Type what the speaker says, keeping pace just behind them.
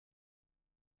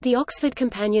The Oxford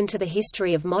Companion to the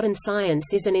History of Modern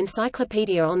Science is an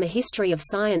encyclopedia on the history of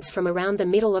science from around the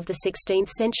middle of the 16th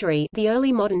century, the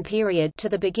early modern period, to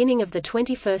the beginning of the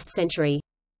 21st century.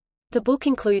 The book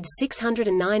includes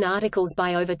 609 articles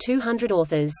by over 200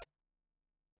 authors.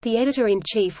 The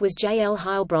editor-in-chief was J. L.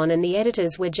 Heilbronn and the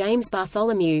editors were James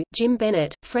Bartholomew, Jim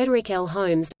Bennett, Frederick L.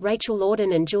 Holmes, Rachel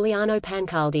Lorden and Giuliano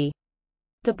Pancaldi.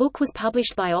 The book was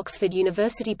published by Oxford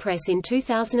University Press in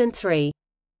 2003.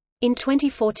 In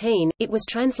 2014, it was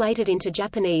translated into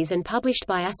Japanese and published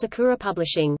by Asakura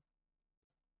Publishing.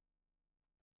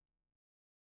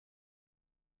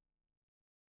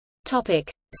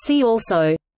 See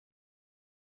also: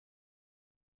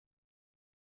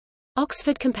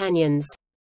 Oxford Companions.